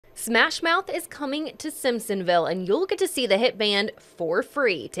Smash Mouth is coming to Simpsonville, and you'll get to see the hit band for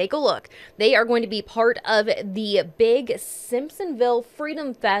free. Take a look. They are going to be part of the big Simpsonville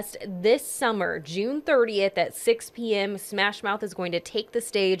Freedom Fest this summer, June 30th at 6 p.m. Smash Mouth is going to take the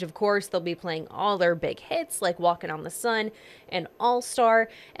stage. Of course, they'll be playing all their big hits like Walking on the Sun and All Star.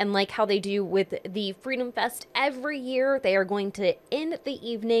 And like how they do with the Freedom Fest every year, they are going to end the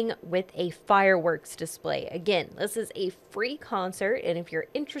evening with a fireworks display. Again, this is a free concert, and if you're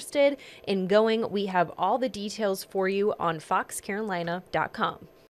interested in going, we have all the details for you on foxcarolina.com.